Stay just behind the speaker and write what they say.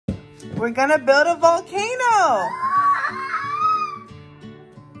We're gonna build a volcano.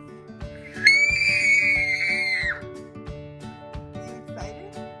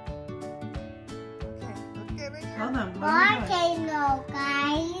 Tell them, what are we doing? Volcano,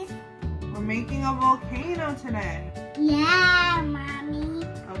 guys. We're making a volcano today. Yeah, Mommy.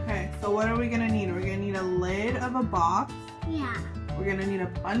 Okay, so what are we gonna need? We're gonna need a lid of a box. Yeah. We're gonna need a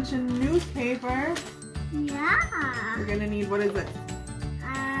bunch of newspaper. Yeah. We're gonna need, what is it?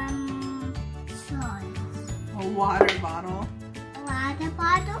 Sauce. A water bottle. A water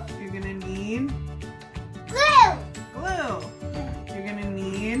bottle. You're gonna need Glue. glue. You're gonna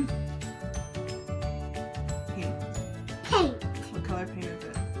need paint. Paint. What color paint is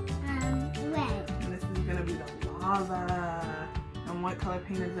it? Red. And this is gonna be the lava. And what color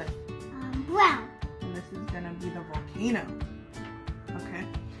paint is it? Brown. And this is gonna be the volcano. Okay.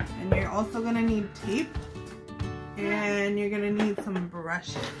 And you're also gonna need tape. And you're gonna need some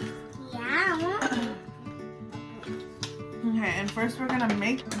brushes. Yeah. Okay, and first we're gonna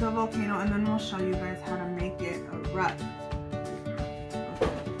make the volcano and then we'll show you guys how to make it erupt.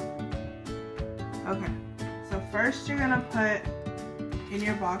 Okay, so first you're gonna put in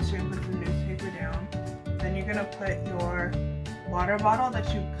your box, you're gonna put some newspaper down. Then you're gonna put your water bottle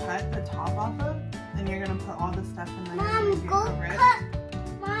that you cut the top off of. And you're gonna put all the stuff in there. Mom, go cut.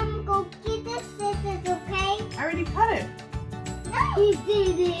 Mom, go get the scissors, okay? I already cut it. No, you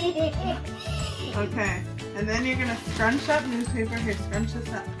did it. Okay, and then you're gonna scrunch up newspaper. Here, scrunch this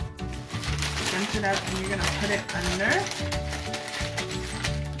up. Scrunch it up and you're gonna put it under.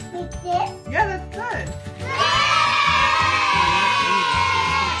 Like this? Yeah, that's good.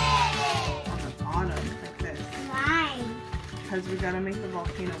 On the bottom, like this. Why? Because we gotta make the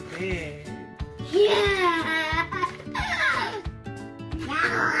volcano big. Yeah.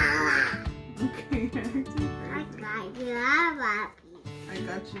 Okay, you're acting crazy. I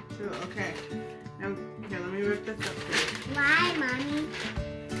got you too. Okay. Now, here, let me rip this up for you. Why, Mommy?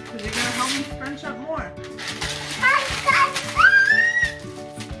 Because you're gonna help me scrunch up more. Fun, fun, fun!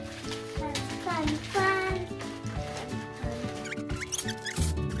 Fun, fun,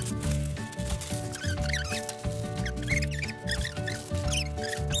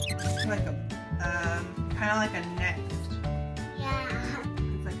 Like a, kind of like a nest. Yeah.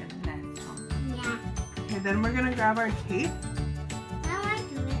 It's like a nest, huh? Yeah. Okay, then we're gonna grab our tape. Now I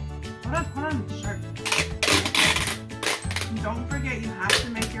do it. Hold on, it's sharp. Don't forget, you have to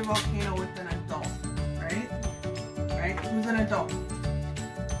make your volcano with an adult, right? Right? Who's an adult?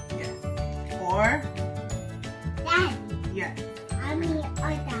 Yes. Or? Dad. Yes. I mean,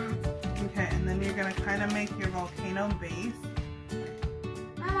 or Dad. Okay, and then you're gonna kind of make your volcano base.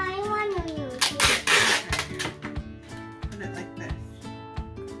 Mom, I want to use it. Put it like this.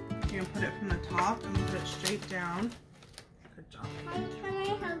 You're gonna put it from the top and put it straight down. Good job. Mommy, can I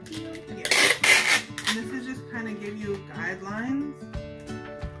help you? Yeah. And this is just kind of give you guidelines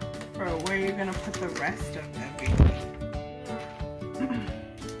for where you're gonna put the rest of everything.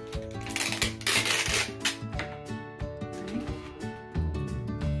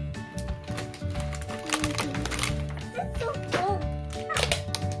 This is so cool.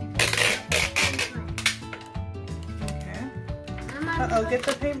 Okay. Mama, Uh-oh, get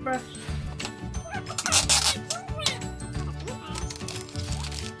the paintbrush.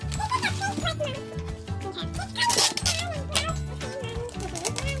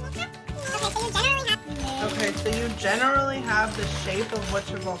 Okay, so you generally have the shape of what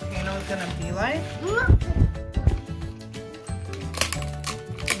your volcano is gonna be like. Okay.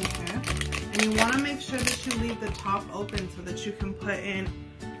 And you wanna make sure that you leave the top open so that you can put in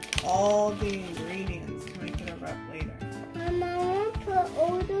all the ingredients to make it erupt later. Mama, I want to put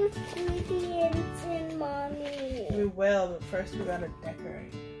all those ingredients in, Mommy. We will, but first we gotta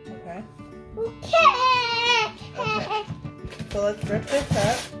decorate, okay? Okay. Okay. So let's rip this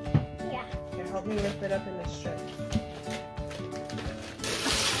up. Yeah. Here, help me rip it up into strips.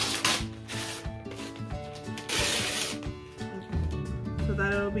 Okay. So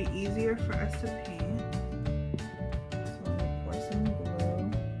that it'll be easier for us to paint. So I'm gonna pour some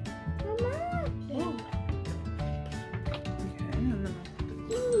glue. Mama. Okay, and then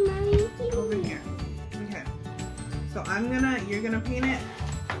Mommy, over here. Okay. So you're gonna paint it.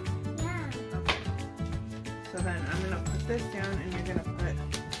 Yeah. Okay. So then I'm gonna put this down and you're gonna put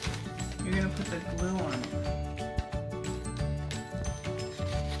the glue on it.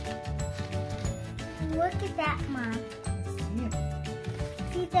 Look at that, Mom. See it?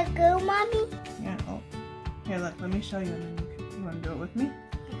 See the glue, Mommy? Yeah. Oh. Here, look. Let me show you. And then you wanna do it with me?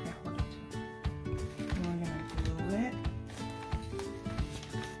 Okay, hold it. And we're gonna glue it.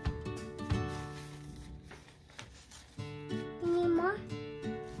 Any more?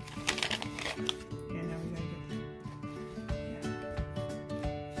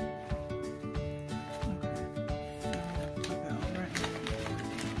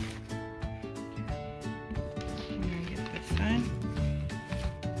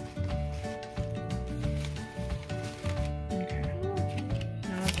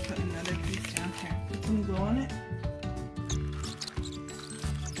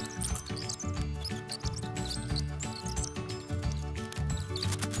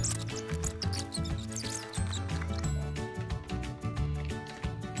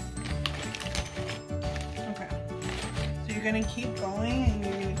 you're gonna keep going and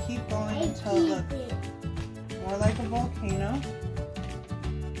you're gonna keep going until it looks more like a volcano.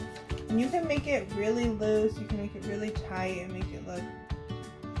 And you can make it really loose, you can make it really tight and make it look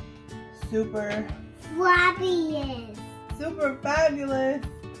super fabulous. Super fabulous.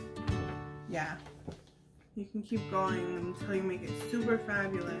 Yeah. You can keep going until you make it super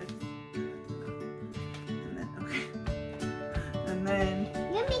fabulous. And then, okay. And then...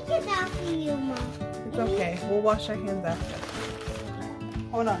 Let me get that for you, Mom. It's okay. We'll wash our hands after.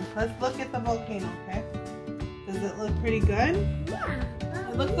 Hold on. Let's look at the volcano, okay? Does it look pretty good? Yeah.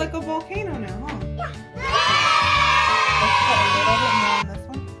 It looks like a volcano now, huh? Yeah. Let's put a little bit more on this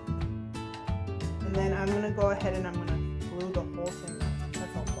one. And then I'm going to go ahead and I'm going to glue the whole thing up.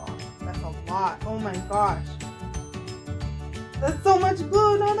 That's a lot. That's a lot. Oh my gosh. That's so much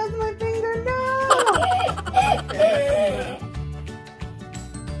glue. No, that's my finger. No!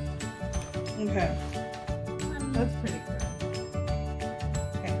 Okay. That's pretty good.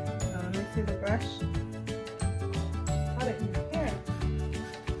 Okay. Now let me see the brush. Got it in your hair.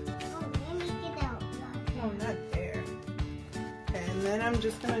 Oh, let me get out. Oh, not there. Okay, and then I'm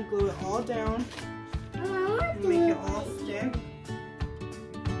just going to glue it all down. And make it all stick.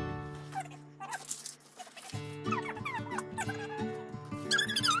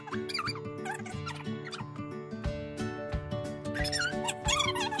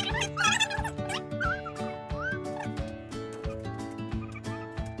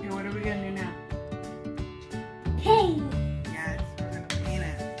 Okay, what are we gonna do now? Paint. Yes, we're gonna paint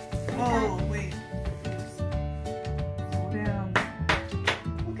it. Oh, wait. Slow down.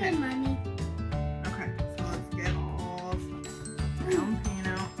 Okay, Mommy. Okay, so let's get all brown paint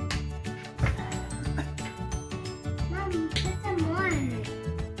out. Mommy, put some more in it.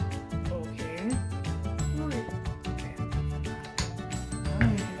 Okay. More. Okay. I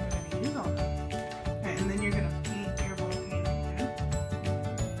don't even think we're gonna use all that. Okay, and then you're gonna paint your volcano, okay?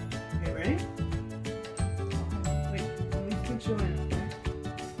 Okay, ready? Wait, let me switch you in,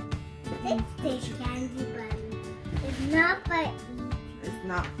 okay? This tastes candy bun. It's not but It's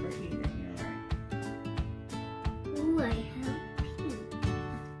not for eating, you're right. ooh, I have pink.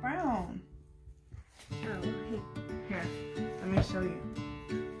 Brown. Oh, Here, let me show you.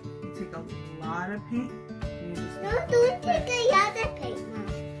 You take a lot of paint and you just no, don't take the other paint, Mom.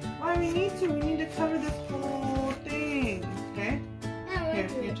 why we need to? We need to cover this whole thing. Okay? Here,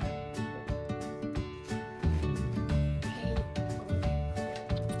 your turn.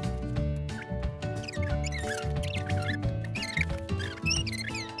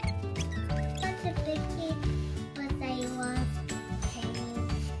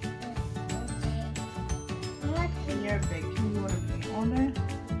 And you're big. Can you want to paint on there?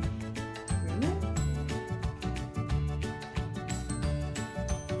 Really?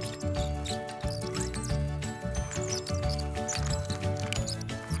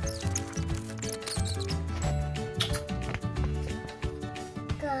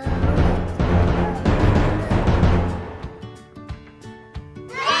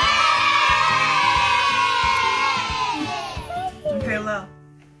 Okay, Lo.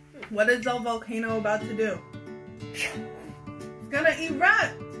 What is the volcano about to do? It's gonna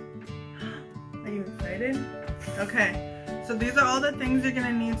erupt! Are you excited? Okay, so these are all the things you're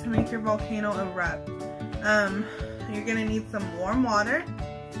gonna need to make your volcano erupt. You're gonna need some warm water.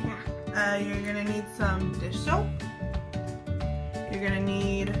 You're gonna need some dish soap. You're gonna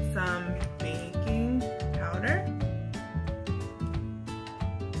need some baking powder.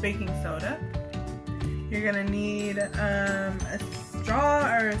 Baking soda. You're gonna need a straw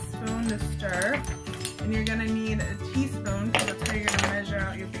or a spoon to stir. And you're gonna need a teaspoon, because that's how you're gonna measure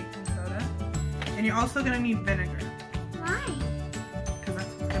out your baking soda. And you're also gonna need vinegar. Why? Because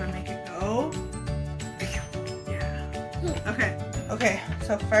that's what's gonna make it go. Yeah. Okay,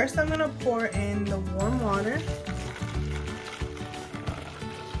 so first I'm gonna pour in the warm water.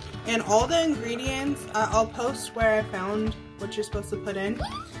 And all the ingredients, I'll post where I found what you're supposed to put in.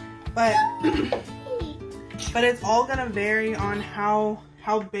 But it's all gonna vary on how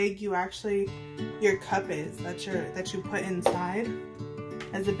big your cup is that you put inside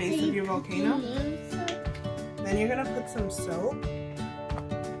as the base of your volcano. Then you're gonna put some soap.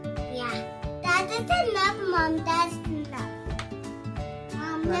 Yeah, that is enough, Mom. That's enough.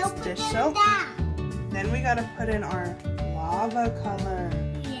 That's dish soap. Then we gotta put in our lava color.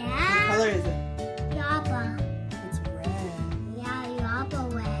 Yeah. What color is it? Lava. It's red. Yeah, lava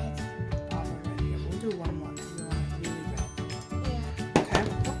red. Lava red. Here, we'll do one more. We want it really red. Yeah. Okay.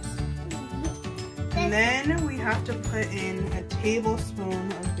 Oops. And then we have to put in a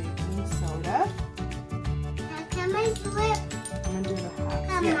tablespoon of baking soda. Can I do it? I'm gonna do the half.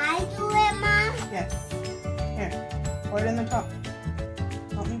 Can Yes. I do it, Mom? Yes. Here. Pour it in the cup.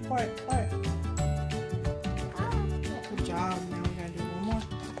 Help me pour it. Pour it. Good job. Now we're gonna do one more.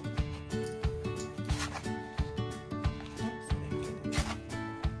 Oops.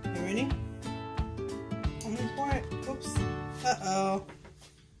 You ready? Help me pour it. Oops. Uh-oh.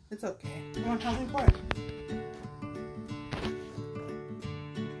 It's okay. Come on, help me pour it.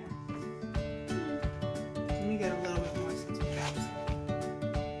 Let me get a little bit more since we got some.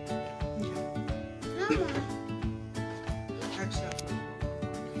 Okay. Actually,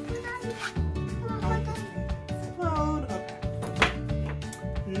 explode. Okay.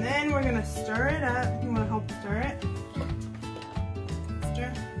 And then we're gonna stir it up. You wanna help stir it?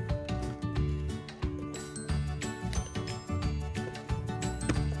 Stir.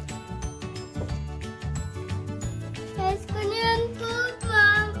 It's gonna implode,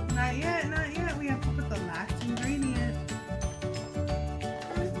 Mom. Not yet, not yet. We have to put the last ingredient.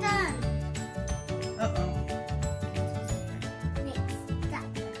 I'm done. Uh-oh. Mix that.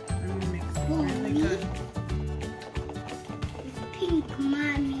 I'm gonna mix it really good. It's pink,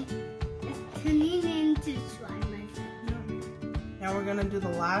 Mommy. It's turning into slime. Now we're gonna do the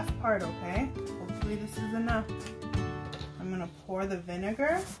last part, okay? Hopefully this is enough. I'm gonna pour the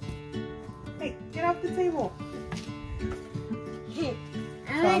vinegar. Hey, get off the table.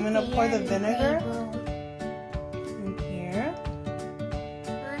 So I'm gonna pour the vinegar in here.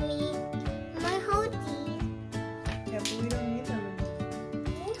 Mommy, am I hold these? Yeah, but we don't need them.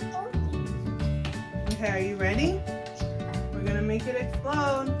 Can you hold these? Okay, are you ready? We're gonna make it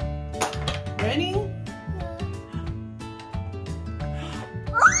explode. Ready?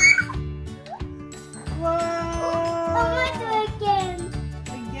 Whoa! I'm gonna do it again.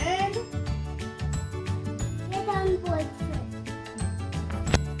 Again? Get on board first.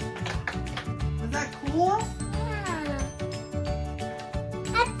 Was that cool? Yeah.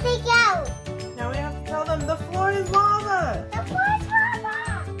 Let's take out. Now we have to tell them the floor is lava. The first lava.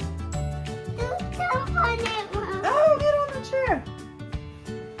 Do jump on it, Mom. Oh, get on the chair.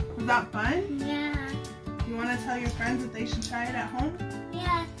 Was that fun? Yeah. You want to tell your friends that they should try it at home?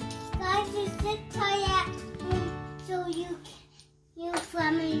 Yeah. Guys, you should try it at home so your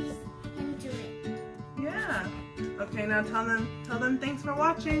families can do it. Yeah. Okay, now tell them thanks for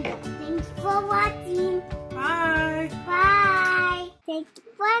watching. Thanks for watching. Bye. Bye. Thanks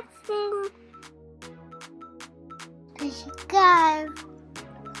for watching. Let's go.